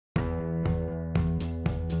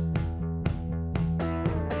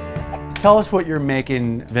Tell us what you're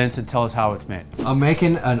making, Vince, and tell us how it's made. I'm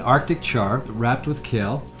making an Arctic char wrapped with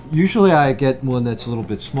kale. Usually I get one that's a little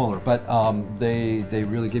bit smaller, but they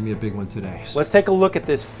really give me a big one today. Let's take a look at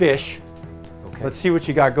this fish. Okay. Let's see what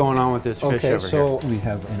you got going on with this fish over here. Okay, so we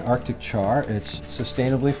have an Arctic char. It's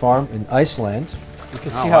sustainably farmed in Iceland. You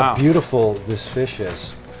can see wow. how beautiful this fish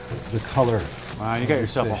is. The color. Wow, you got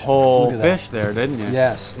yourself a whole fish there, didn't you?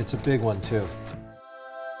 Yes, it's a big one too.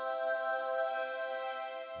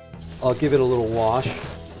 I'll give it a little wash.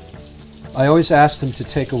 I always ask them to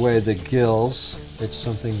take away the gills. It's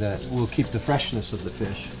something that will keep the freshness of the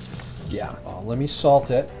fish. Yeah. Let me salt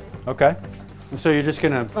it. Okay. So you're just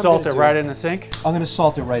gonna salt it right in the sink? I'm gonna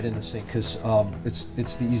salt it right in the sink because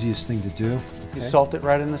it's the easiest thing to do. Okay. You salt it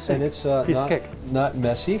right in the sink. And it's piece of cake. Not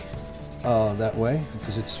messy that way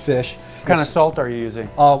because it's fish. What kind of salt are you using?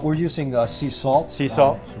 We're using sea salt. Sea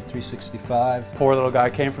salt? From 365. Poor little guy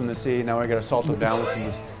came from the sea. Now we gotta salt him down with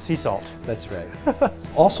some sea salt. That's right.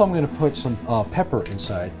 Also, I'm gonna put some pepper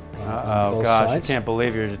inside. Oh gosh, sides. You can't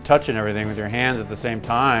believe you're just touching everything with your hands at the same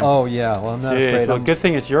time. Oh yeah, well I'm not afraid. Well, good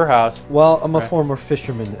thing it's your house. Well, I'm a former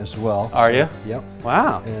fisherman as well. Are you? Yep.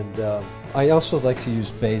 Wow. And I also like to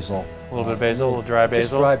use basil. A little bit of basil, a little dry basil?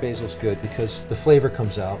 Just dry basil's good because the flavor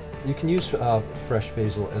comes out. You can use fresh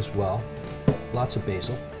basil as well. Lots of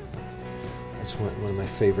basil. That's one of my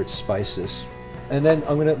favorite spices. And then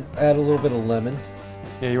I'm going to add a little bit of lemon.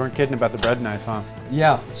 Yeah, you weren't kidding about the bread knife, huh?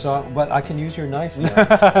 Yeah, but I can use your knife now.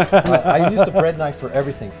 I use the bread knife for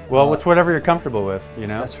everything. Well, it's whatever you're comfortable with, you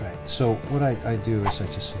know? That's right. So what I do is I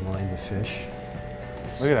just line the fish.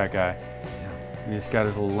 Look at that guy. Yeah. And he's got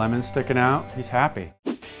his little lemon sticking out. He's happy.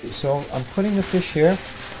 So I'm putting the fish here.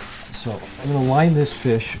 So I'm going to line this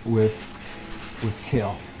fish with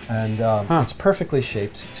kale. And it's perfectly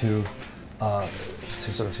shaped to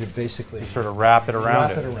basically... You sort of wrap it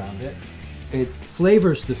around it. It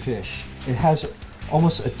flavors the fish. It has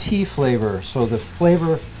almost a tea flavor, so the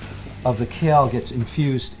flavor of the kale gets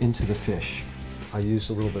infused into the fish. I use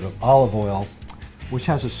a little bit of olive oil, which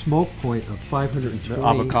has a smoke point of 520.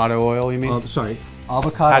 Avocado oil, you mean? Sorry,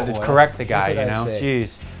 avocado oil. Had to correct the guy, you know?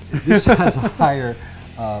 Jeez. This has a higher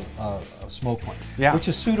smoke point, yeah. which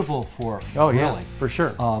is suitable for grilling. Yeah, for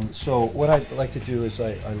sure. So what I like to do is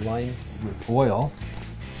I line with oil.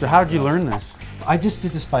 So how did you learn this? I just did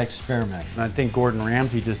this by experiment. I think Gordon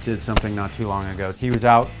Ramsay just did something not too long ago. He was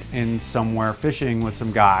out in somewhere fishing with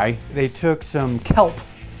some guy. They took some kelp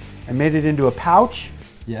and made it into a pouch.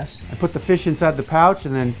 Yes. And put the fish inside the pouch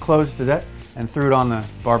and then closed it and threw it on the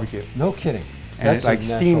barbecue. No kidding. And it like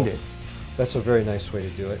steamed it. That's a very nice way to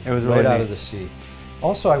do it. It was right really out neat. of the sea.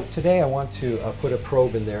 Also, today I want to put a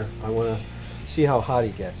probe in there. I want to see how hot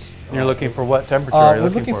he gets. You're looking for what temperature are you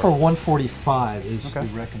looking for? 145 is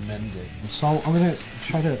recommended. So I'm going to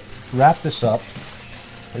try to wrap this up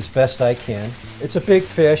as best I can. It's a big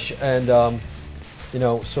fish, and you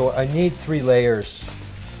know, so I need 3 layers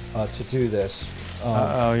to do this.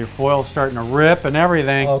 Your foil's starting to rip and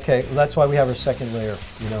everything. Okay, that's why we have a second layer.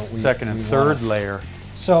 You know, second and third layer.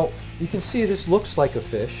 So you can see this looks like a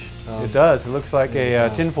fish. It does. It looks like a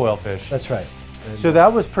tinfoil fish. That's right. And so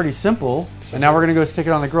that was pretty simple. And now we're going to go stick it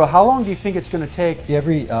on the grill. How long do you think it's going to take?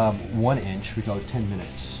 Every 1 inch, we go 10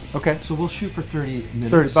 minutes. Okay. So we'll shoot for 30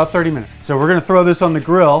 minutes. About 30 minutes. So we're going to throw this on the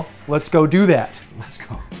grill. Let's go do that. Let's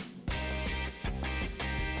go.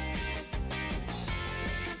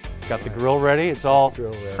 Got the grill ready. It's all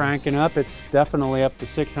cranking up. It's definitely up to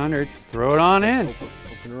 600. Throw it on in.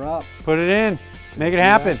 Open her up. Put it in. Make it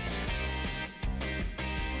happen.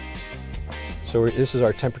 So this is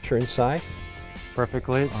our temperature inside.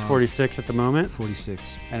 Perfectly. It's 46 at the moment.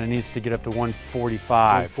 46. And it needs to get up to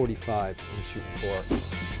 145. 145 I'm shooting for.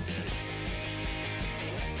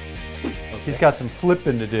 Okay. He's got some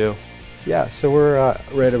flipping to do. Yeah, so we're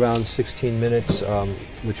right around 16 minutes,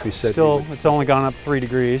 which we said. Still, it's only gone up 3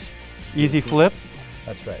 degrees. Easy flip.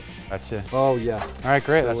 That's right. That's it. Oh, yeah. All right,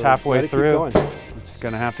 great. So that's halfway through. It's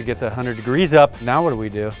going to have to get the 100 degrees up. Now what do we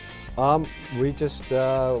do? We just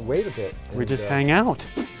wait a bit. We just hang out.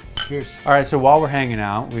 Cheers. All right, so while we're hanging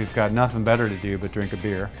out, we've got nothing better to do but drink a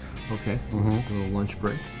beer. Okay. A little lunch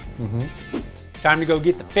break. Time to go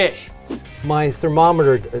get the fish. My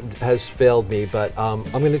thermometer has failed me, but I'm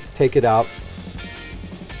going to take it out.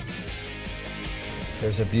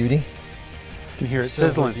 There's a beauty. You can hear it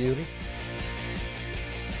sizzling. Beauty.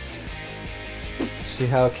 See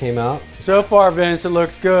how it came out? So far, Vince, it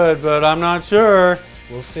looks good, but I'm not sure.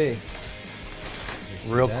 We'll see.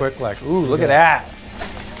 Real quick, like, ooh, look at that.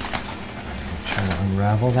 Try to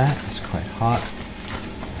unravel that. It's quite hot.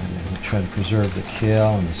 And then we'll try to preserve the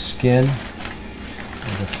kale and the skin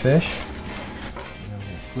of the fish. And then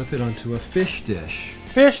we'll flip it onto a fish dish.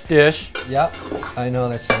 fish dish. Yep. I know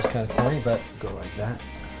that sounds kind of corny, but go like that.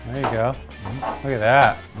 There you go. Look at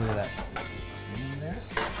that. Look at that.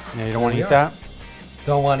 Yeah, you don't want to eat that?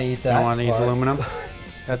 Don't want to eat that. Don't want to eat aluminum?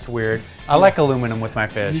 That's weird. I like aluminum with my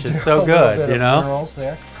fish. It's so good, you know? Minerals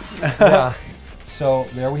there. Yeah. So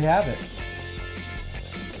there we have it.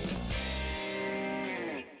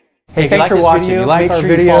 Hey, thanks for watching. If you like our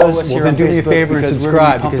videos, well then do me a favor and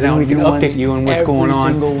subscribe, because then we can update you on what's going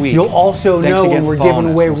on. You'll also know when we're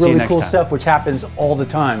giving away really cool stuff, which happens all the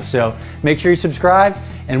time. So make sure you subscribe,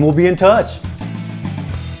 and we'll be in touch.